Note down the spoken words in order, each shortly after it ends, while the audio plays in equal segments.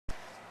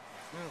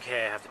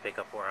Okay, I have to pick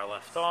up where I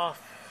left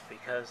off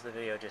because the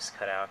video just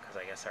cut out because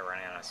I guess I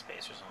ran out of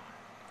space or something.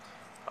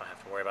 I'll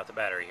have to worry about the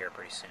battery here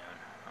pretty soon.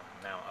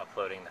 I'm now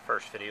uploading the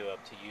first video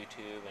up to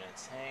YouTube and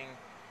it's saying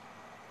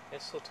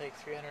this will take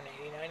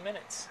 389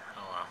 minutes.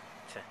 Oh well.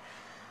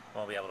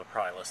 Won't be able to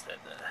probably list it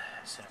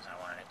as soon as I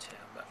wanted it to.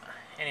 But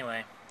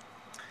anyway,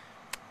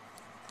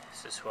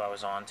 this is who I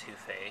was on,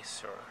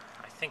 Two-Face, or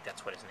I think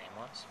that's what his name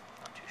was.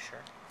 Not too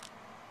sure.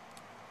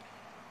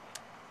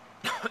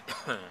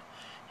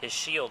 His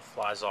shield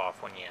flies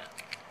off when you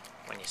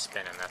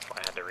spin him. That's why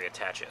I had to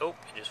reattach it. Oh,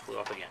 it just flew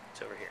off again.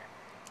 It's over here.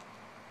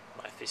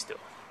 My fistule.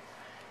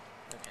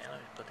 Okay, let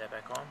me put that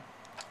back on.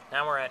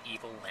 Now we're at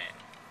Evil Lynn.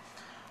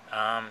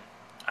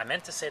 I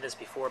meant to say this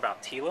before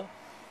about Teela.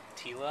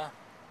 Teela,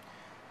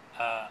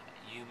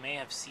 you may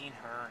have seen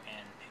her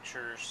in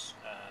pictures,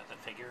 the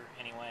figure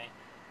anyway,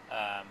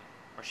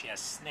 where she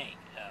has snake,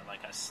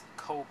 like a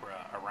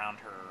cobra around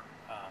her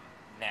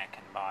neck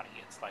and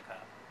body. It's like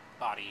a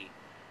body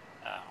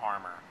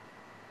armor,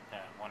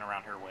 one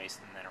around her waist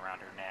and then around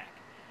her neck.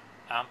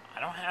 I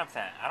don't have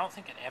that. I don't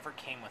think it ever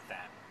came with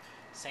that.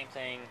 Same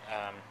thing.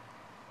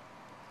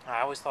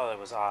 I always thought it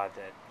was odd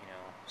that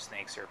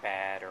snakes are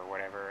bad or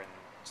whatever, and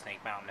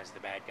Snake Mountain is the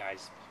bad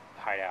guy's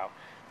hideout.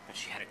 But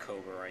she had a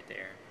cobra right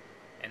there,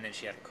 and then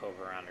she had a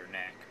cobra around her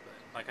neck. But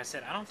like I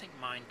said, I don't think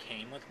mine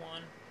came with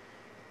one,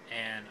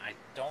 and I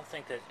don't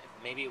think that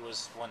maybe it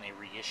was when they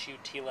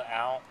reissued Teela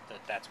out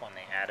that's when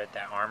they added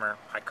that armor.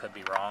 I could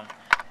be wrong.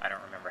 I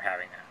don't remember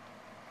having that.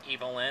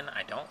 Evil Lynn,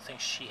 I don't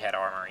think she had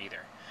armor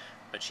either,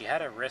 but she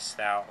had a wrist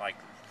out like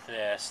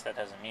this. That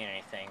doesn't mean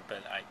anything,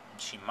 but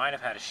she might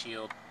have had a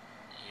shield.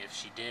 If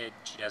she did,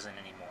 she doesn't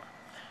anymore.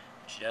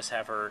 She does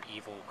have her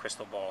evil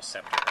crystal ball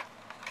scepter.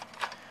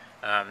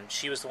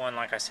 She was the one,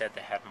 like I said,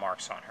 that had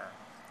marks on her.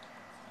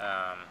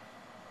 On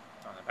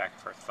the back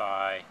of her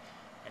thigh,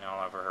 and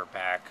all over her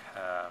back,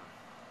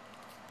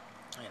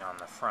 and on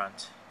the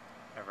front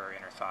of her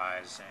inner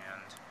thighs,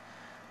 and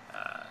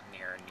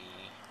near her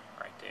knee,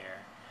 right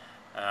there.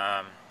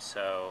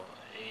 So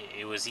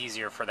it was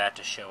easier for that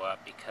to show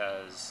up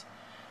because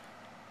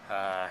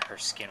her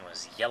skin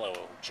was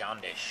yellow,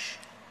 jaundice-ish.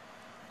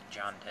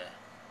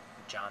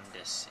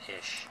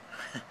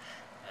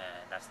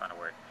 That's not a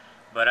word.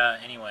 But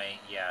anyway,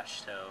 yeah,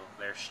 so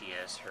there she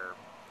is. Her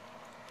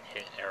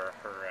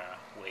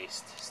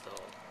waist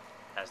still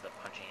has the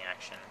punching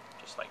action,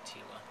 just like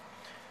Teela.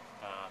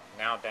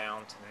 Now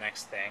down to the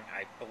next thing.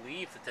 I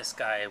believe that this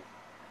guy,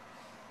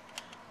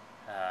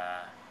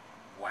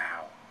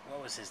 wow,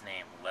 what was his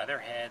name?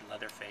 Leatherhead,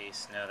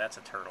 Leatherface? No, that's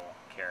a turtle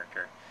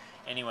character.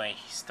 Anyway,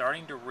 he's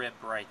starting to rip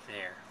right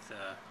there,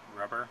 the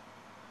rubber,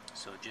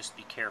 so just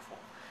be careful.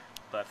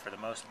 But for the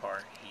most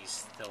part, he's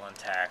still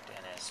intact,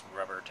 and his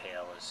rubber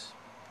tail is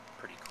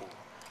pretty cool.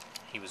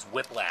 He was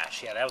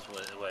Whiplash. Yeah, that was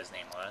what his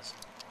name was,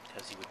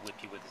 because he would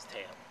whip you with his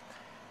tail.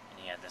 And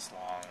he had this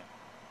long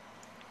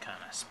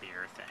kind of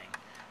spear thing.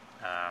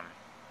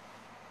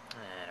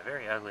 And a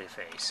very ugly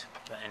face.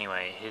 But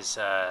anyway, he's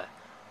got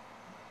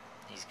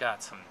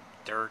some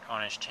dirt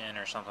on his chin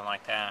or something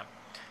like that.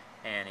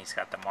 And he's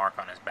got the mark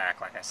on his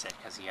back, like I said,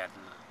 because he had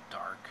the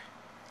dark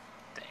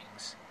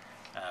things.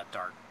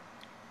 Dark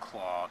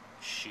claw,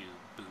 shoe,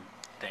 boot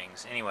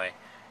things. Anyway,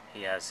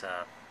 he has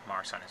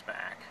marks on his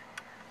back.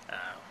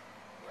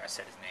 Where I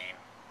said his name.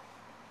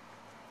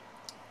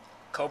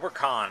 Cobra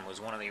Khan was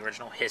one of the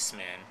original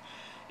Hissmen.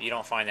 You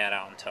don't find that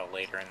out until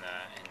later in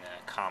the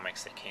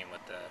comics that came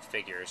with the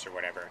figures or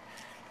whatever.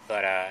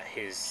 But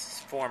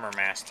his former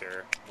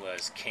master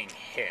was King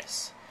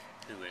Hiss,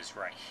 who is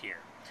right here.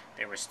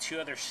 There was two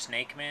other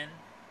Snake Men.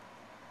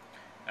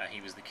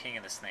 He was the king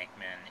of the Snake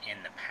Men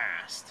in the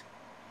past.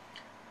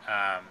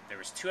 There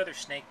was two other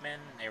Snake Men.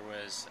 There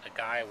was a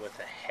guy with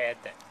a head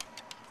that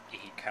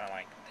he kind of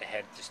like, the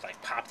head just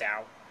like popped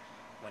out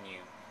when you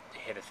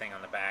hit a thing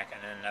on the back,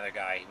 and then another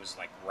guy, he was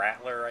like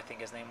Rattler, I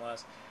think his name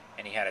was,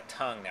 and he had a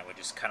tongue that would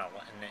just kind of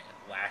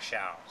lash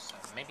out. So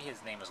maybe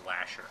his name was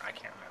Lasher, I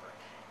can't remember.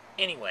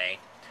 Anyway,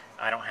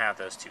 I don't have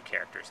those two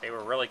characters. They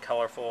were really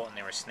colorful, and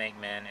they were Snake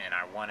Men, and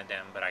I wanted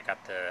them, but I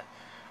got the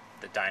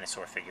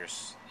dinosaur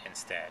figures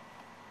instead.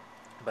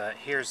 But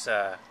here's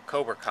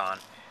Cobra Khan.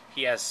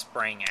 He has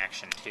spraying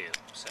action too,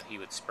 so he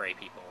would spray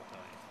people,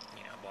 and,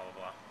 blah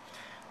blah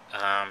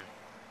blah.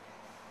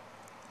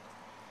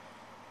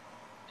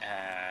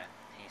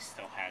 He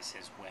still has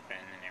his weapon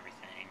and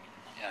everything.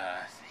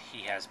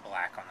 He has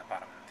black on the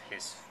bottom of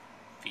his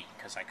feet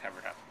because I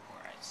covered up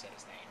where I said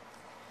his name.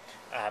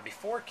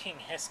 Before King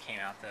Hiss came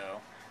out,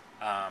 though,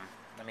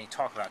 let me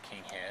talk about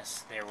King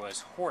Hiss. There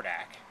was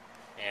Hordak,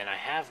 and I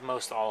have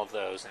most all of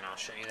those, and I'll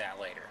show you that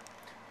later.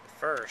 But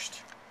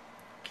first,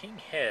 King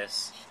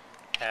Hiss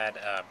had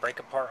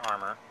break-apart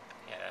armor.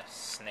 He had a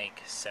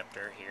snake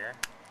scepter here.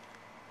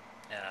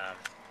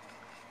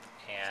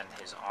 And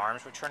his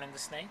arms would turn into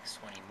snakes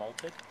when he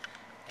molted,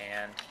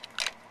 and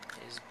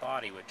his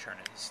body would turn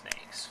into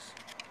snakes.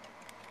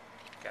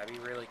 Gotta be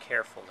really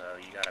careful though.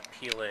 You gotta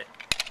peel it,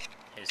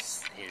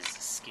 his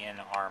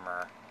skin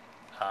armor,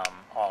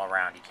 all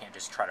around. You can't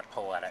just try to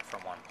pull at it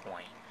from one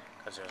point,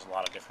 because there's a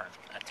lot of different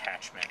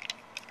attachment,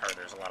 or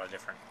there's a lot of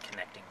different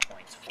connecting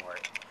points for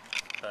it.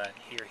 But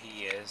here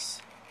he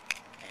is,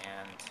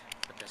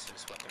 but this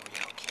is what the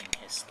real King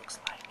Hiss looks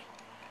like.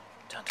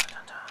 Dun dun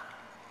dun dun.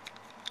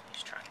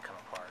 He's trying to come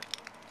apart.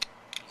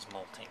 He's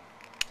molting.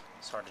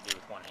 It's hard to do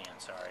with one hand,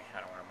 sorry.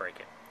 I don't want to break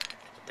it.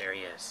 But there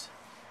he is.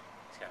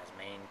 He's got his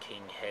main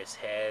King Hiss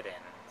head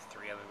and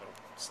 3 other little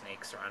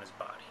snakes around his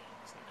body.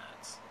 It's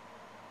nuts.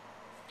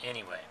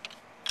 Anyway,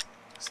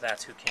 so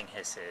that's who King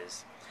Hiss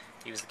is.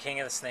 He was the king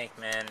of the Snake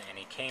Men, and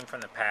he came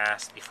from the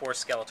past. Before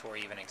Skeletor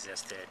even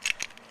existed,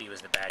 he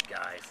was the bad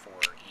guy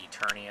for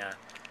Eternia.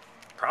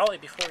 Probably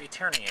before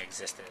Eternia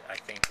existed, I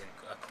think,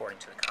 according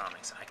to the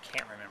comics. I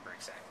can't remember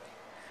exactly.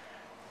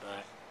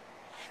 But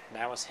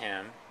that was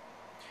him.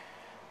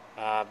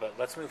 But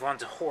let's move on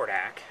to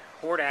Hordak.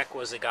 Hordak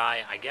was a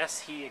guy, I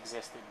guess he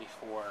existed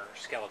before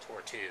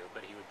Skeletor too,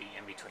 but he would be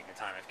in between the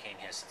time of King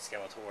Hiss and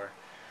Skeletor.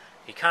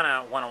 He kind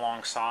of went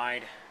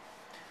alongside,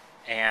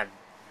 and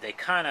they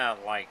kind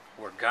of like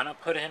were gonna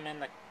put him in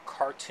the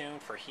cartoon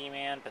for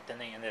He-Man, but then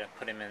they ended up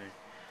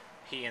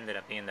he ended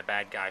up being the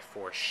bad guy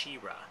for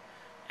She-Ra.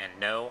 And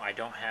no, I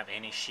don't have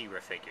any She-Ra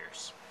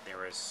figures. There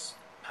was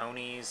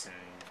ponies and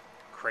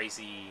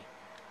crazy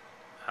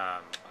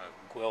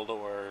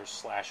Gwildor /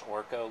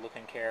 Orko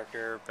looking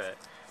character, but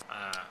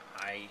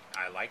I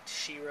liked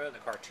She-Ra, the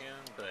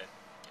cartoon, but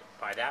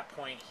by that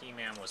point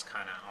He-Man was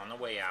kind of on the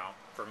way out,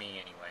 for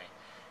me anyway,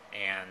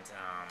 and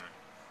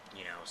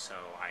you know, so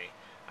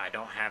I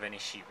don't have any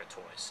She-Ra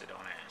toys, so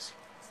don't ask.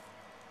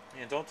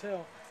 And don't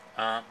tell.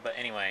 But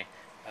anyway,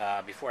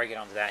 before I get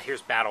on to that,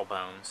 here's Battle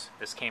Bones.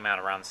 This came out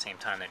around the same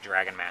time that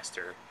Dragon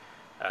Master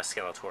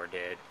Skeletor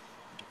did.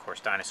 Of course,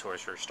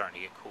 dinosaurs were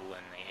starting to get cool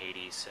in the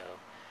 80s, so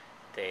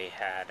they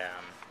had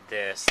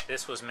this.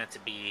 This was meant to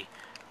be,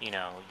 you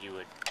know, you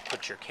would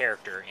put your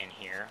character in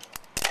here.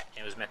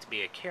 It was meant to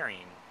be a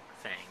carrying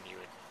thing. You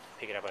would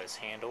pick it up by this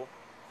handle,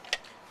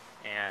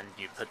 and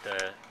you'd put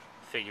the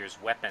figure's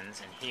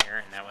weapons in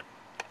here, and that would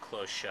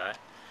close shut.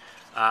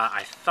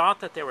 I thought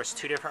that there was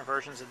 2 different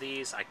versions of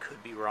these. I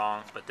could be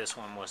wrong, but this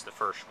one was the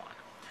first one.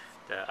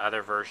 The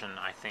other version,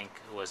 I think,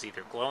 was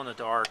either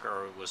glow-in-the-dark,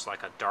 or it was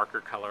like a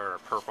darker color, or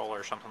purple,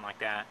 or something like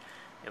that.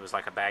 It was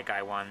like a bad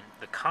guy one.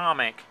 The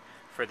comic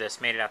for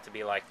this made it out to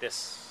be like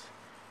this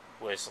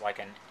was like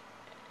an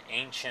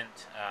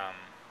ancient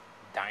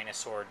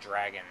dinosaur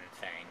dragon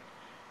thing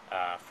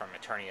from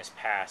Eternia's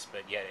past,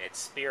 but yet its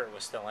spirit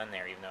was still in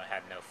there, even though it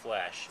had no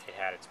flesh. It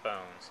had its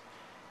bones.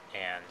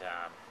 And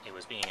it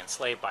was being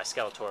enslaved by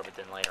Skeletor, but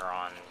then later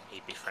on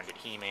he befriended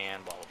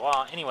He-Man, blah blah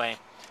blah. Anyway,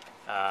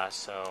 but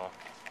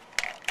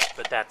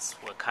that's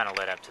what kind of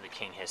led up to the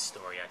King Hiss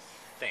story, I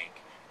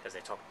think, because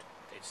they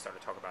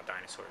started talking about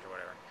dinosaurs or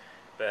whatever.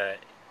 But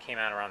it came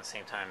out around the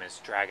same time as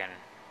Dragon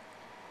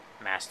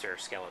Master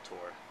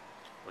Skeletor,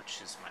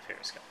 which is my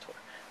favorite Skeletor.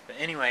 But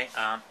anyway,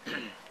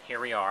 here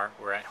we are.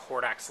 We're at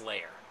Hordak's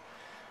lair.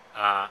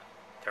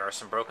 There are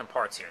some broken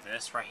parts here.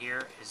 This right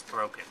here is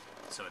broken,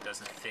 so it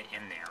doesn't fit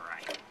in there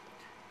right.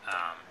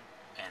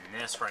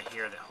 And this right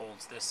here that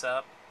holds this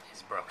up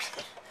is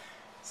broken.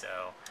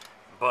 So,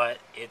 but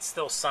it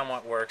still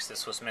somewhat works.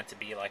 This was meant to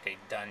be like a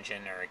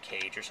dungeon or a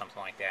cage or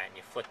something like that. And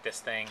you flick this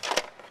thing,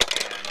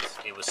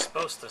 and it was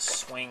supposed to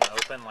swing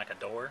open like a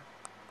door,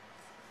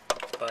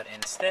 but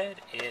instead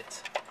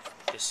it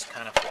just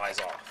kind of flies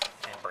off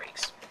and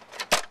breaks.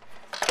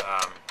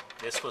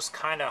 This was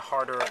kind of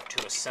harder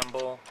to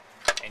assemble,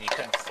 and you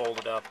couldn't fold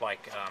it up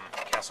like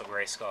Castle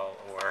Grayskull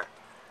or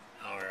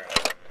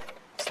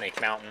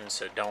Snake Mountain,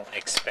 so don't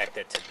expect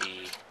it to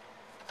be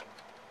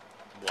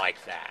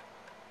like that.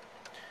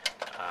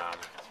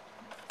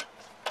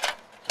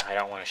 I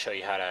don't want to show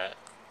you how to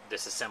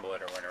disassemble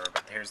it or whatever,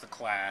 but here's the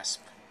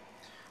clasp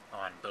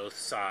on both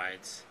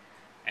sides,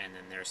 and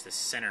then there's this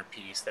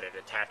centerpiece that it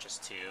attaches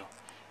to,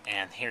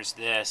 and here's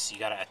this. You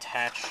got to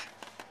attach.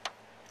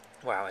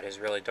 Wow, it is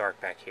really dark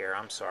back here.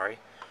 I'm sorry.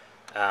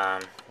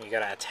 You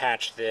got to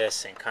attach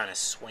this and kind of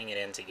swing it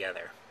in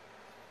together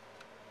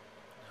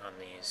on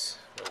these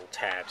little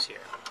tabs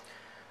here.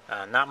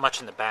 Not much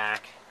in the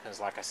back, because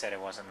like I said, it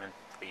wasn't meant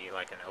to be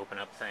like an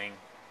open-up thing.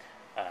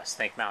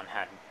 Snake Mountain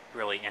had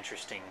really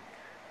interesting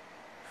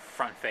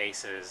front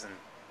faces, and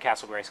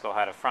Castle Grayskull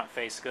had a front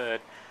face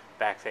good,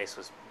 back face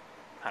was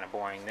kind of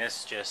boring.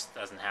 This just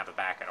doesn't have a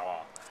back at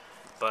all.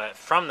 But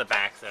from the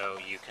back, though,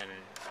 you can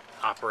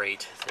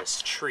operate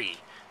this tree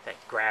that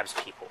grabs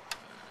people.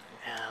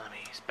 Now, let me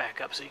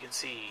back up so you can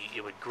see.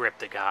 It would grip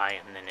the guy,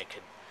 and then it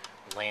could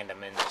land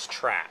him in this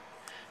trap.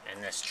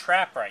 And this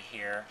trap right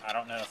here, I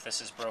don't know if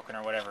this is broken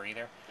or whatever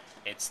either.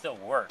 It still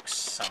works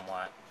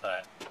somewhat,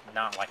 but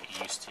not like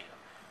it used to.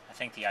 I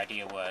think the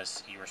idea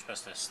was you were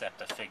supposed to step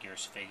the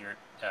figure's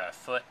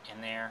foot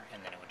in there,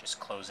 and then it would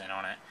just close in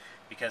on it,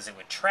 because it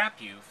would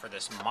trap you for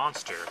this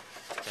monster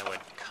that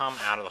would come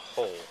out of the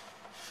hole.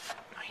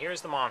 Now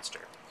here's the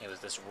monster. It was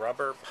this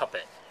rubber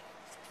puppet.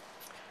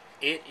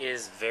 It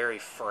is very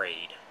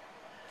frayed.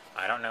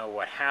 I don't know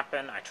what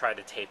happened. I tried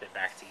to tape it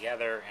back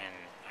together, and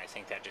I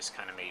think that just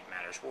kind of made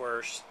matters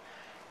worse.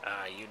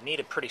 You'd need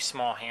a pretty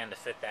small hand to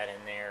fit that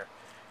in there.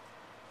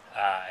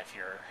 If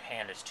your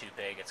hand is too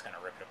big, it's going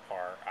to rip it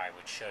apart. I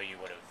would show you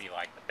what it would be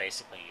like, but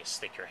basically you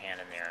stick your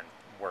hand in there and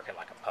work it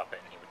like a puppet,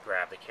 and he would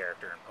grab the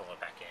character and pull it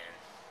back in.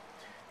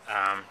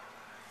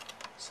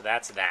 So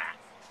that's that.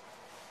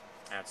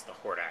 That's the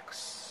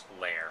Hordak's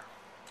lair.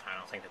 I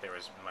don't think that there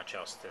was much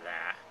else to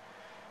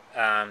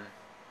that.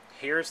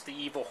 Here's the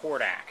evil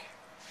Hordak.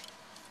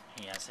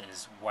 He has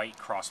his white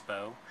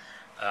crossbow.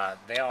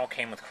 They all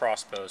came with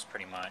crossbows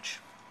pretty much.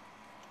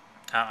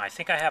 I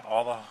think I have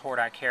all the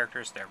Hordak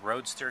characters. That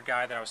Roadster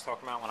guy that I was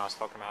talking about when I was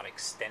talking about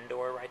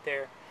Extendor right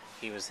there,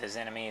 he was his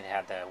enemy. He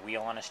had the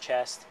wheel on his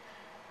chest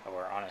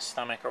or on his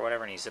stomach or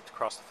whatever, and he zipped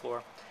across the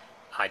floor.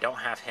 I don't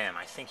have him.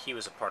 I think he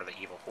was a part of the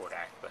evil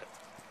Hordak, but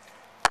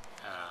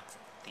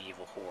the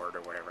evil horde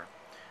or whatever.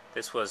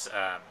 This was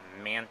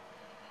Mantana,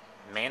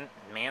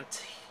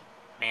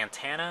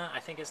 I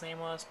think his name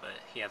was, but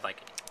he had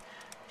like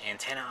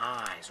antenna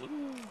eyes.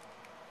 Ooh.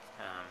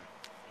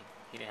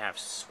 He didn't have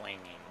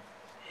swinging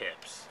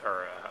hips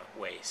or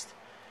waist,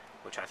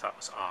 which I thought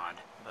was odd,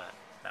 but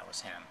that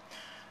was him.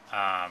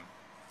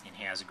 And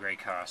he has a gray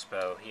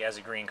crossbow. He has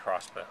a green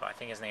crossbow. I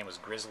think his name was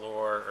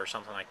Grizzlor or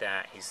something like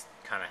that. He's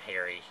kind of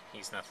hairy.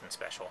 He's nothing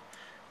special.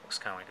 Looks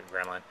kind of like a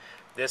gremlin.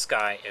 This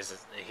guy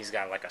he's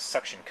got like a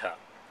suction cup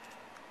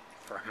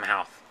for a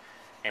mouth.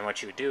 And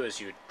what you would do is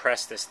you would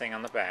press this thing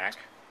on the back.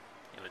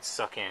 It would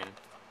suck in.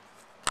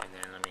 And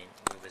then let me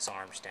move his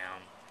arms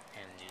down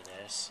and do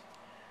this.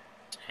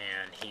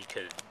 And he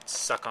could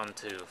suck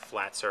onto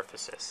flat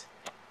surfaces.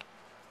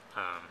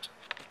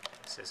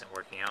 This isn't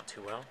working out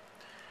too well.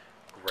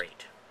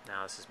 Great.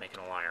 Now this is making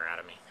a liar out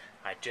of me.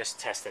 I just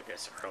tested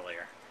this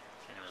earlier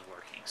and it was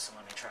working. So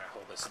let me try to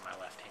hold this in my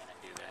left hand and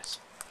do this.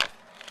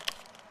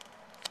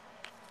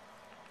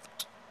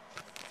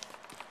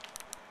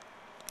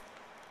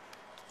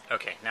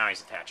 Okay, now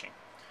he's attaching.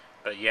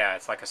 But yeah,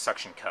 it's like a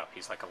suction cup.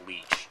 He's like a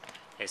leech.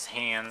 His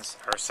hands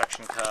are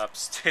suction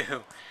cups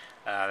too.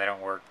 They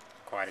don't work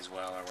quite as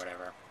well or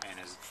whatever. And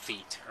his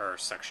feet are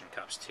suction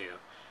cups too.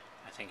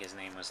 I think his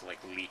name was like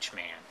Leech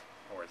Man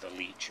or the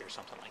Leech or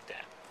something like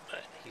that.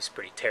 But he's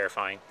pretty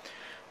terrifying.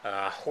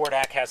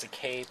 Hordak has a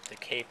cape. The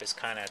cape is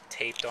kind of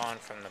taped on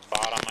from the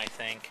bottom, I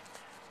think,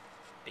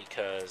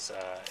 because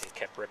it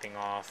kept ripping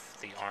off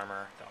the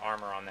armor. The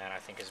armor on that I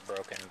think is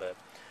broken, but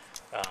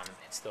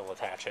it still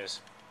attaches.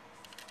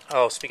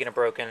 Oh, speaking of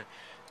broken,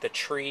 the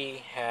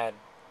tree had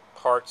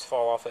parts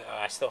fall off it.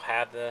 I still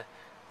have the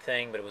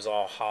thing, but it was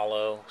all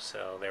hollow,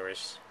 so there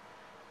was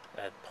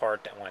a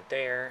part that went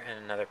there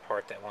and another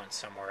part that went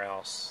somewhere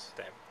else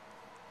that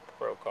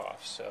broke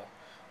off, so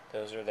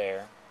those are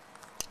there.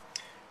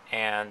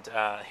 And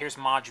here's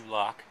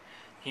Modulok.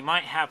 He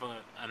might have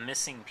a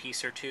missing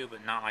piece or two,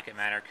 but not like it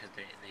mattered because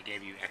they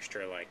gave you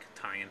extra like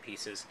tie-in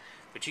pieces.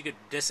 But you could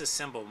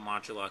disassemble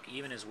Modulok,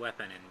 even his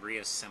weapon, and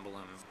reassemble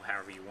him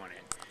however you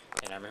wanted.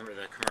 And I remember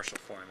the commercial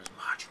for him was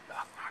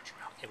Modulok,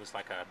 Modulok. It was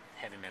like a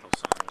heavy metal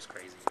song. It was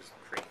crazy. It was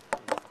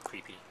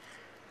creepy.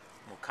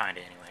 Well, kind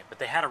of anyway. But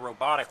they had a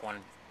robotic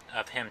one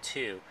of him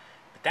too.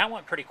 But that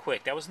went pretty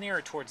quick. That was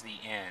nearer towards the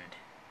end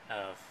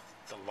of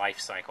the life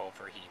cycle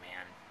for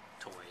He-Man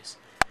toys.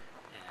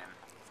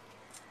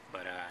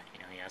 But you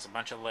know, he has a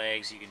bunch of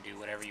legs. You can do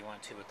whatever you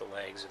want to with the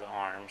legs or the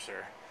arms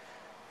or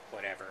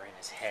whatever in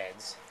his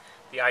heads.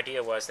 The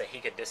idea was that he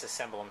could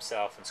disassemble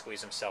himself and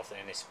squeeze himself in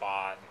any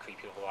spot and creep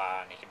people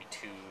out, and he could be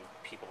two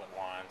people at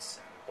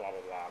once and blah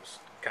blah blah. It was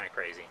kind of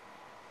crazy.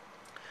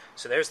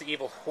 So there's the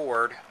evil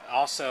horde.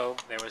 Also,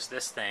 there was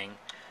this thing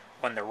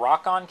when the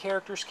Rock-On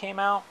characters came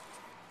out,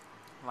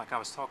 like I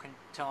was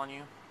telling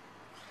you.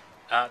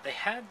 They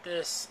had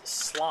this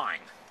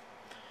slime.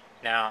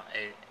 Now,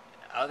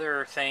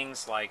 other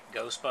things like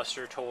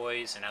Ghostbuster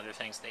toys and other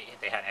things,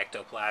 they had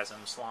ectoplasm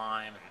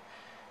slime, and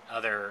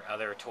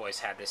other toys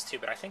had this too,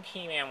 but I think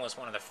He-Man was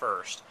one of the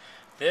first.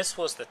 This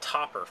was the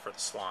topper for the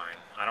slime.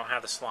 I don't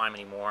have the slime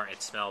anymore.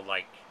 It smelled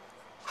like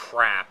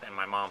crap, and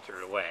my mom threw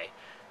it away.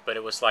 But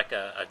it was like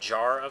a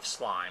jar of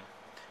slime,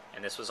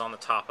 and this was on the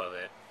top of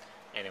it,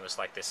 and it was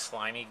like this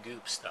slimy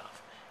goop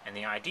stuff. And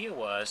the idea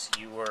was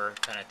you were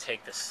going to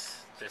take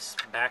this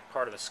back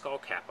part of the skull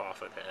cap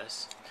off of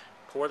this,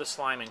 pour the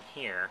slime in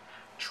here,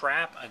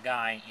 trap a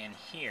guy in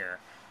here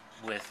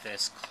with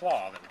this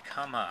claw that would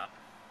come up,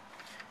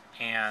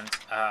 and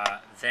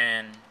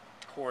then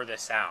pour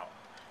this out.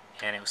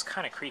 And it was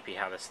kind of creepy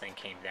how this thing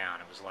came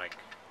down. It was like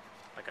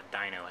a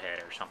dino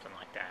head or something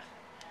like that.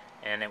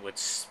 And it would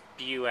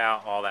spew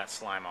out all that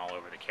slime all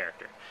over the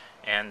character.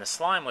 And the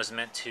slime was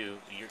meant to...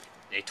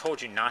 they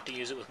told you not to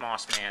use it with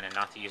Moss Man and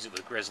not to use it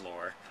with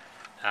Grizzlor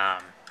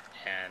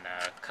and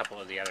a couple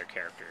of the other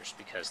characters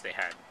because they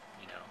had,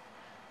 you know,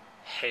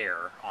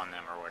 hair on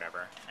them or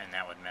whatever, and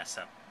that would mess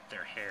up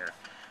their hair.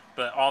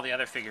 But all the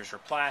other figures were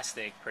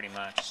plastic pretty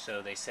much,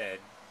 so they said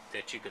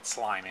that you could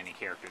slime any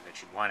character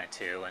that you wanted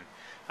to, and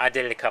I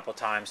did it a couple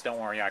times. Don't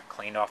worry, I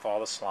cleaned off all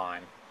the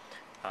slime.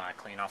 I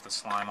cleaned off the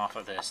slime off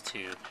of this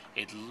too.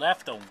 It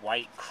left a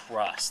white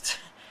crust,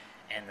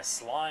 and the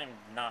slime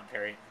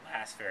didn't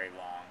last very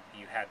long.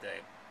 You had to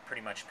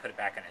pretty much put it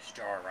back in its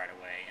jar right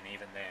away, and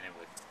even then it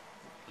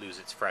would lose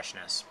its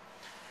freshness.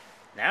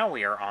 Now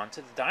we are on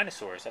to the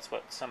dinosaurs. That's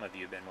what some of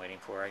you have been waiting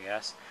for, I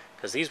guess,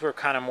 because these were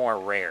kind of more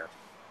rare.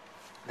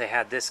 They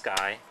had this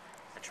guy,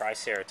 the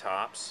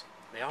Triceratops.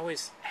 They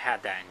always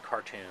had that in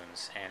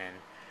cartoons and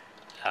in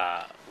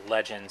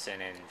legends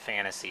and in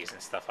fantasies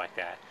and stuff like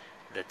that.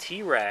 The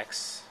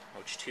T-Rex,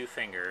 which 2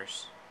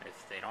 fingers,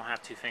 if they don't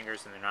have 2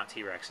 fingers, then they're not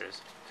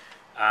T-Rexes,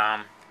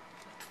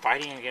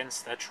 fighting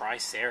against the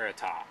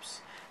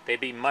Triceratops. They'd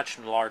be much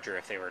larger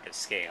if they were to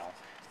scale,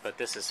 but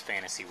this is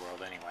fantasy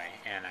world anyway,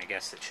 and I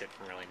guess it shouldn't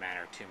really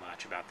matter too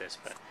much about this,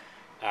 but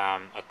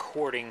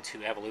according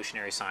to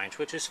evolutionary science,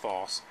 which is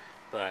false,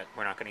 but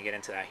we're not going to get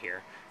into that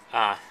here,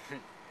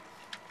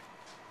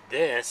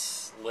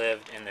 this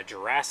lived in the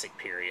Jurassic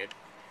period,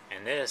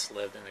 and this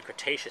lived in the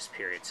Cretaceous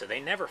period, so they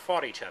never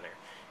fought each other.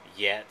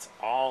 Yet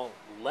all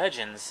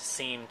legends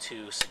seem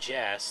to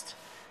suggest,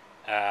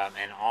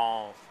 and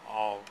all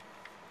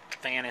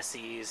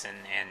fantasies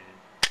and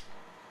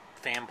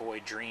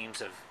fanboy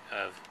dreams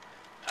of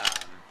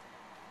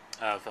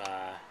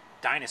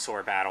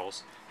dinosaur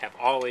battles have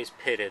always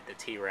pitted the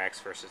T-Rex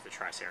versus the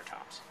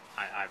Triceratops.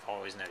 I've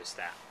always noticed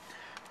that.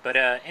 But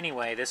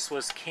anyway, this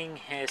was King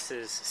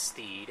Hiss's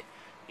steed.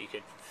 You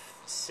could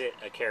sit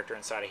a character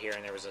inside of here,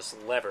 and there was this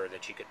lever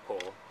that you could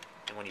pull.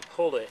 And when you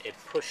pulled it, it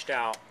pushed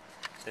out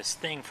this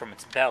thing from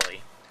its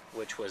belly,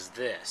 which was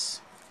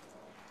this.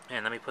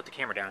 And let me put the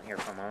camera down here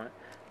for a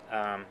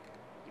moment.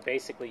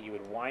 Basically, you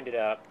would wind it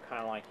up,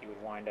 kind of like you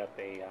would wind up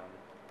a...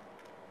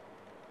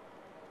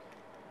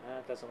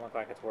 it doesn't look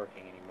like it's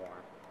working anymore.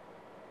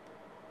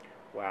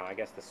 Wow, I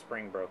guess the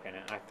spring broke in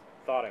it. I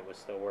thought it was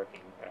still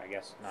working, but I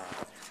guess not.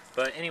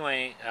 But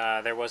anyway,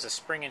 there was a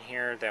spring in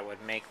here that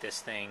would make this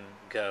thing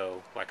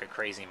go like a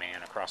crazy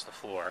man across the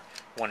floor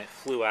when it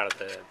flew out of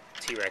the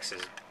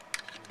T-Rex's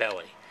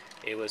belly.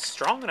 It was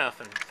strong enough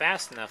and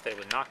fast enough that it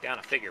would knock down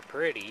a figure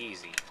pretty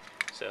easy.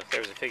 So if there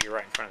was a figure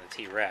right in front of the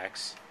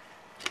T-Rex,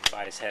 you'd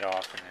bite his head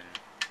off and then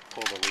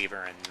pull the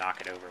lever and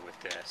knock it over with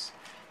this.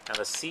 Now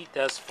the seat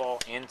does fall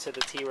into the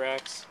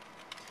T-Rex,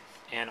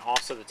 and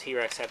also the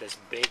T-Rex had this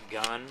big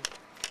gun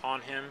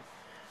on him,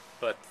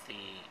 but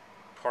the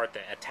part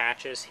that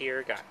attaches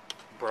here got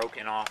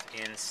broken off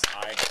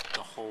inside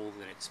the hole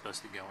that it's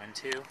supposed to go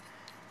into.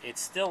 It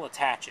still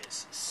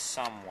attaches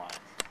somewhat,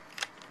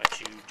 but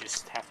you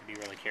just have to be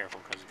really careful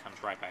because it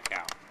comes right back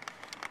out.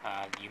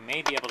 You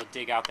may be able to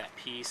dig out that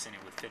piece and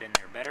it would fit in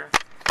there better,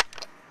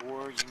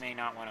 or you may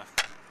not want to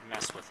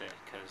mess with it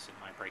because it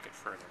might break it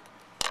further.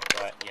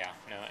 But yeah,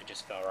 no, it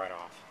just fell right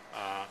off.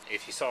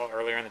 If you saw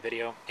earlier in the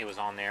video, it was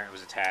on there, it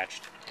was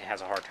attached. It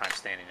has a hard time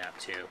standing up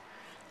too.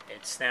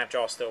 Its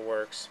snapjaw still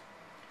works.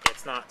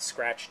 It's not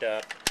scratched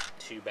up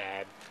too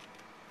bad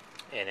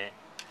in it.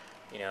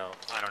 You know,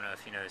 I don't know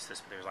if you noticed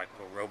this, but there's like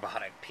little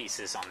robotic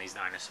pieces on these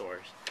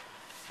dinosaurs.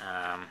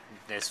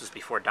 This was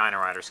before Dino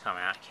Riders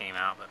came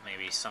out, but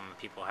maybe some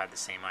people had the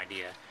same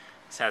idea.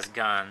 This has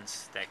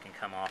guns that can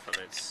come off of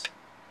its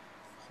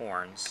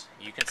horns.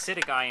 You can sit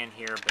a guy in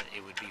here, but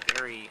it would be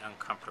very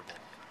uncomfortable.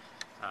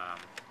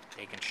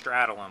 They can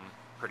straddle them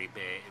pretty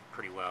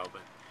well,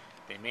 but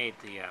they made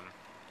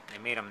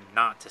them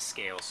not to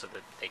scale so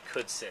that they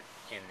could sit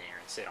in there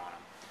and sit on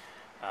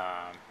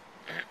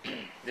them.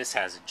 This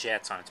has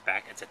jets on its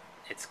back.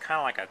 It's kind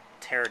of like a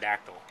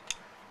pterodactyl,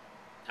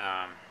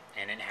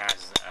 and it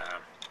has a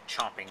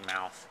chomping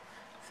mouth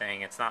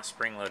thing. It's not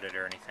spring-loaded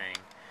or anything,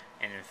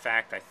 and in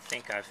fact, I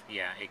think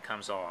it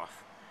comes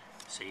off.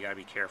 So you gotta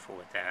be careful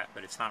with that,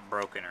 but it's not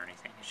broken or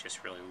anything. It's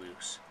just really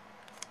loose.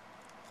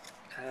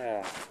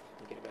 Let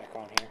me get it back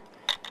on here.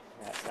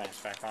 That thing's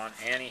back on,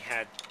 and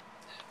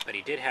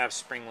he did have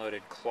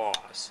spring-loaded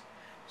claws,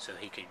 so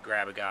he could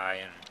grab a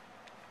guy and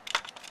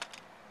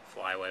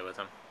fly away with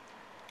him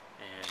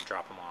and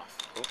drop him off.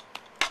 Oh.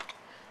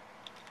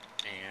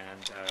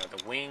 And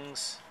the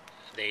wings,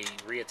 they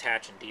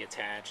reattach and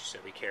deattach, so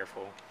be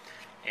careful.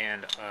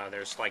 And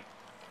there's like,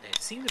 they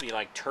seem to be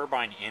like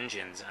turbine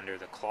engines under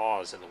the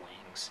claws of the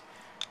wings,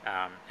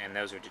 and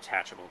those are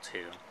detachable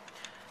too.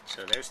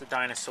 So there's the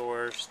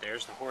dinosaurs,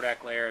 there's the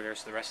Hordak lair,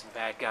 there's the rest of the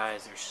bad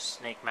guys, there's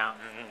Snake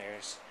Mountain,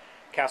 there's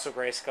Castle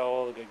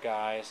Grayskull, the good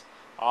guys,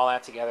 all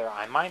that together.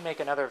 I might make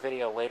another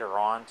video later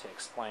on to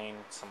explain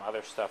some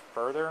other stuff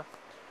further.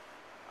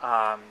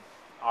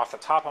 Off the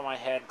top of my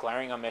head,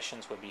 glaring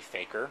omissions would be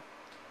Faker.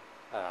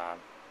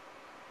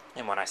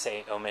 And when I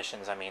say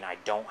omissions, I mean I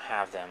don't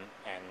have them,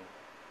 and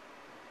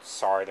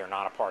sorry they're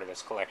not a part of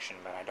this collection,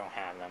 but I don't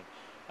have them.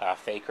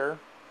 Faker,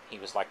 he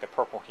was like the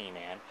purple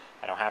He-Man.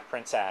 I don't have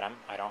Prince Adam.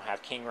 I don't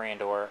have King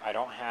Randor. I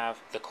don't have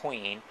the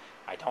Queen.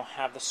 I don't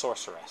have the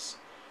Sorceress.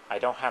 I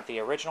don't have the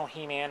original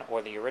He-Man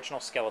or the original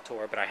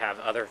Skeletor, but I have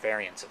other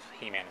variants of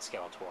He-Man and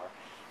Skeletor.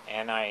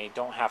 And I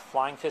don't have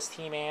Flying Fist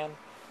He-Man,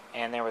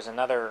 and there was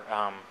another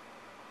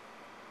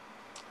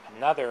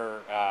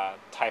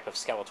type of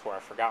Skeletor. I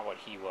forgot what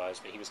he was,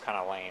 but he was kind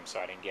of lame, so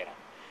I didn't get him.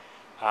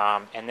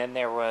 And then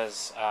there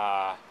was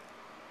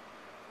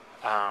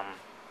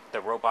the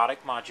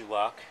Robotic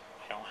Modulok.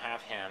 I don't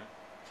have him.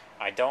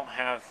 I don't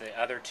have the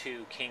other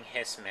two King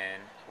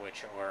Hissmen,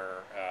 which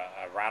were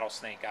a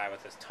rattlesnake guy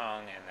with his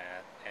tongue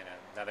and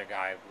another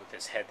guy with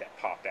his head that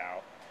popped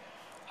out.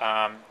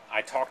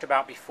 I talked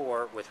about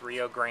before with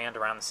Rio Grande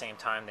around the same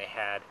time they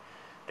had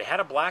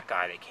a black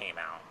guy that came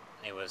out.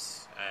 It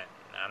was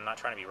I'm not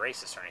trying to be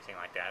racist or anything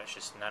like that. It's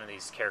just none of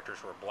these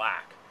characters were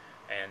black,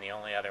 and the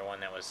only other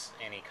one that was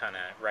any kind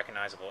of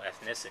recognizable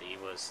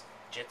ethnicity was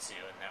Jitsu,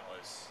 and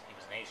he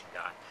was an Asian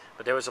guy.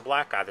 But there was a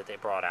black guy that they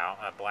brought out,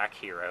 a black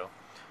hero.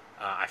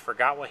 I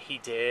forgot what he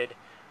did.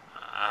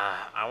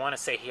 I want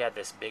to say he had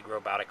this big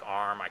robotic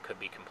arm. I could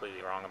be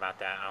completely wrong about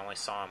that. I only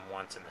saw him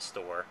once in the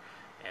store,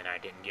 and I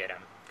didn't get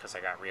him because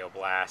I got Rio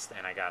Blast,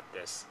 and I got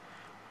this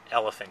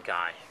elephant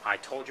guy. I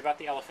told you about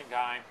the elephant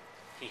guy.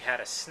 He had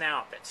a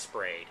snout that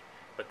sprayed,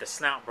 but the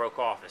snout broke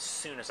off as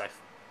soon as I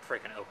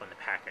freaking opened the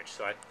package.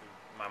 So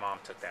my mom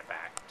took that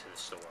back to the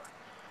store.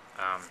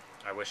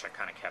 I wish I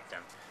kind of kept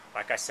him.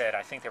 Like I said,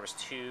 I think there was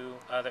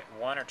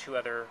one or two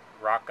other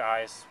rock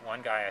guys.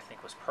 One guy I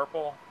think was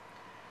purple,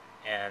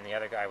 and the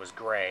other guy was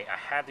gray. I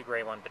had the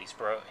gray one, but he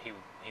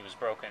was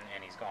broken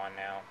and he's gone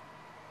now.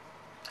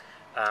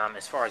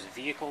 As far as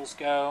vehicles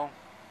go,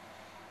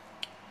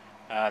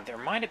 there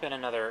might have been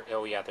another.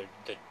 Oh yeah, the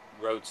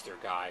Roadster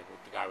guy,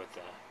 the guy with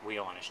the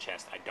wheel on his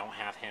chest. I don't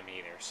have him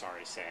either.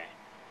 Sorry to say.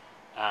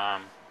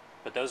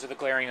 But those are the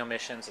glaring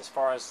omissions. As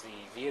far as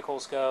the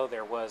vehicles go,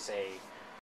 there was